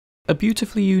A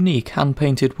beautifully unique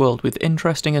hand-painted world with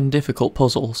interesting and difficult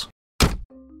puzzles.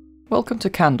 Welcome to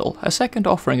Candle, a second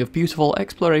offering of beautiful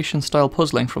exploration-style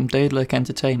puzzling from Daedalic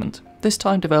Entertainment, this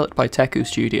time developed by Teku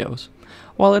Studios.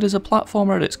 While it is a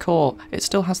platformer at its core, it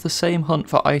still has the same hunt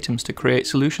for items to create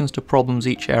solutions to problems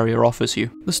each area offers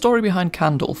you. The story behind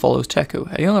Candle follows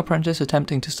Teku, a young apprentice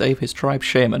attempting to save his tribe's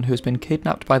shaman who has been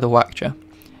kidnapped by the Wakja.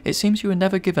 It seems you were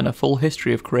never given a full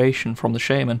history of creation from the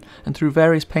shaman, and through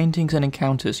various paintings and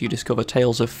encounters you discover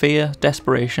tales of fear,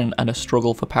 desperation, and a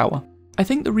struggle for power. I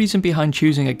think the reason behind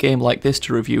choosing a game like this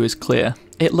to review is clear.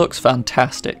 It looks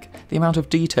fantastic. The amount of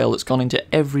detail that's gone into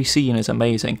every scene is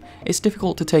amazing. It's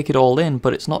difficult to take it all in,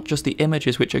 but it's not just the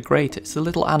images which are great, it's the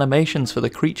little animations for the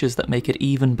creatures that make it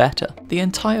even better. The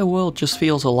entire world just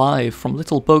feels alive, from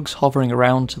little bugs hovering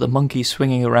around to the monkeys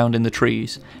swinging around in the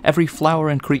trees. Every flower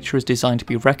and creature is designed to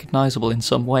be recognisable in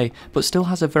some way, but still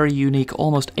has a very unique,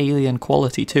 almost alien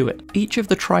quality to it. Each of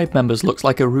the tribe members looks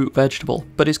like a root vegetable,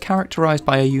 but is characterised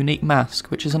by a unique mask,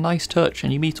 which is a nice touch,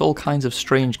 and you meet all kinds of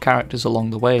strange characters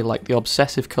along the way, like the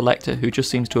obsessive collector who just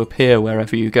seems to appear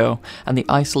wherever you go, and the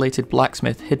isolated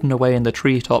blacksmith hidden away in the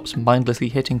treetops mindlessly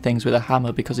hitting things with a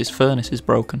hammer because his furnace is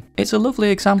broken. It's a lovely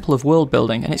example of world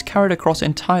building, and it's carried across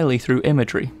entirely through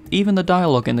imagery. Even the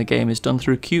dialogue in the game is done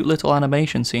through cute little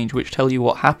animation scenes which tell you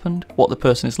what happened, what the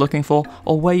person is looking for,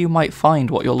 or where you might find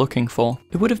what you're looking for.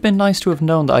 It would have been nice to have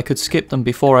known that I could skip them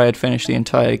before I had finished the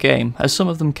entire game, as some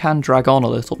of them can drag on a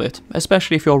little bit,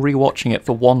 especially if you're rewatching it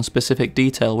for one specific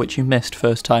detail which you missed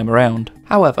first time around.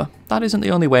 However, that isn't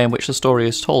the only way in which the story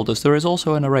is told, as there is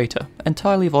also a narrator,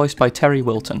 entirely voiced by Terry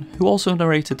Wilton, who also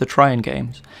narrated the Tryon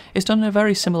games. It's done in a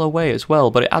very similar way as well,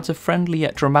 but it adds a friendly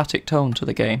yet dramatic tone to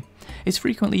the game. It's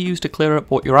frequently used to clear up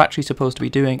what you're actually supposed to be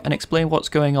doing and explain what's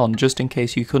going on just in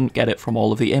case you couldn't get it from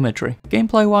all of the imagery.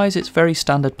 Gameplay wise, it's very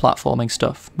standard platforming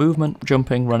stuff, movement,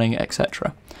 jumping, running,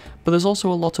 etc. But there's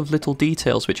also a lot of little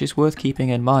details which is worth keeping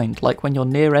in mind, like when you're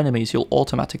near enemies you'll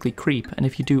automatically creep, and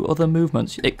if you do other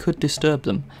movements it could disturb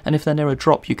them, and if they're near a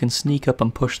drop you can sneak up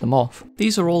and push them off.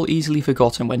 These are all easily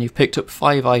forgotten when you've picked up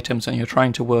 5 items and you're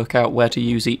trying to work out where to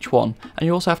use each one, and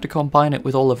you also have to combine it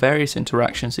with all the various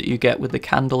interactions that you get with the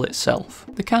candle itself.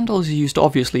 The candle is used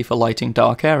obviously for lighting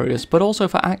dark areas, but also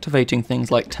for activating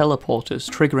things like teleporters,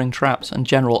 triggering traps, and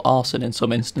general arson in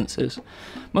some instances.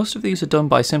 Most of these are done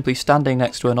by simply standing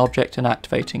next to an object and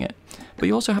activating it, but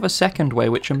you also have a second way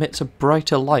which emits a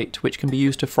brighter light which can be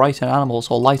used to frighten animals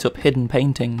or light up hidden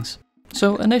paintings.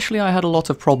 So initially I had a lot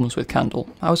of problems with Candle.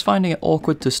 I was finding it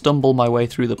awkward to stumble my way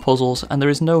through the puzzles, and there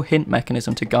is no hint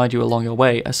mechanism to guide you along your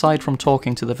way aside from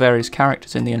talking to the various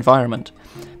characters in the environment.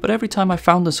 But every time I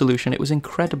found the solution it was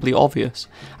incredibly obvious.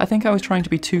 I think I was trying to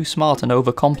be too smart and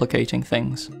overcomplicating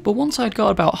things. But once I'd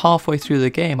got about halfway through the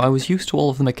game I was used to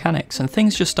all of the mechanics and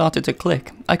things just started to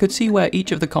click. I could see where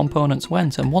each of the components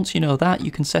went, and once you know that you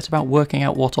can set about working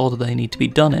out what order they need to be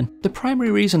done in. The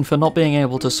primary reason for not being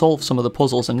able to solve some of the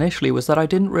puzzles initially was that I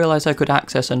didn't realise I could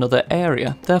access another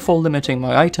area, therefore limiting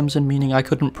my items and meaning I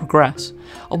couldn't progress.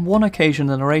 On one occasion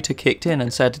the narrator kicked in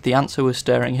and said the answer was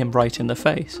staring him right in the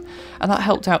face, and that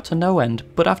helped out to no end,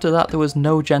 but after that there was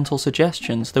no gentle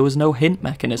suggestions, there was no hint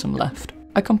mechanism left.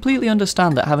 I completely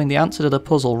understand that having the answer to the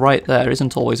puzzle right there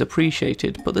isn't always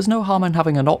appreciated, but there's no harm in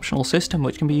having an optional system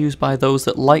which can be used by those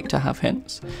that like to have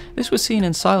hints. This was seen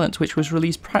in Silence, which was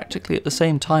released practically at the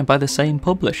same time by the same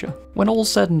publisher. When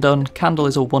all's said and done, Candle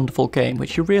is a wonderful game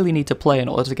which you really need to play in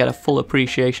order to get a full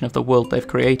appreciation of the world they've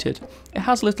created. It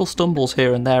has little stumbles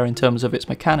here and there in terms of its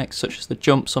mechanics, such as the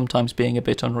jump sometimes being a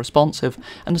bit unresponsive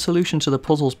and the solution to the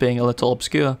puzzles being a little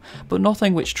obscure, but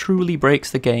nothing which truly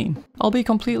breaks the game. I'll be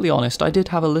completely honest, I did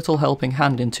have a little helping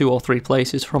hand in 2 or 3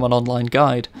 places from an online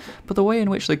guide, but the way in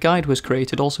which the guide was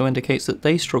created also indicates that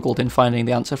they struggled in finding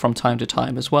the answer from time to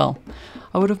time as well.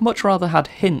 I would have much rather had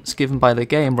hints given by the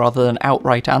game rather than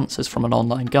outright answers from an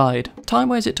online guide.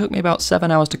 Time-wise it took me about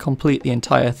 7 hours to complete the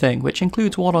entire thing, which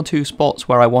includes 1 or 2 spots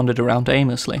where I wandered around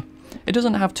aimlessly. It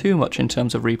doesn't have too much in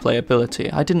terms of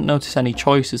replayability. I didn't notice any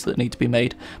choices that need to be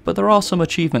made, but there are some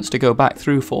achievements to go back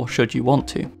through for should you want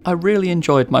to. I really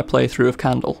enjoyed my playthrough of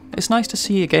Candle. It's nice to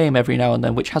see a game every now and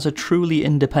then which has a truly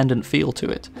independent feel to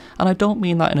it, and I don't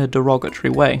mean that in a derogatory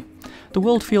way. The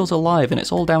world feels alive and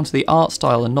it's all down to the art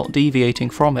style and not deviating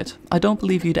from it. I don't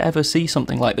believe you'd ever see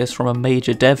something like this from a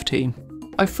major dev team.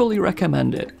 I fully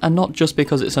recommend it, and not just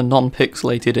because it's a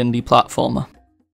non-pixelated indie platformer.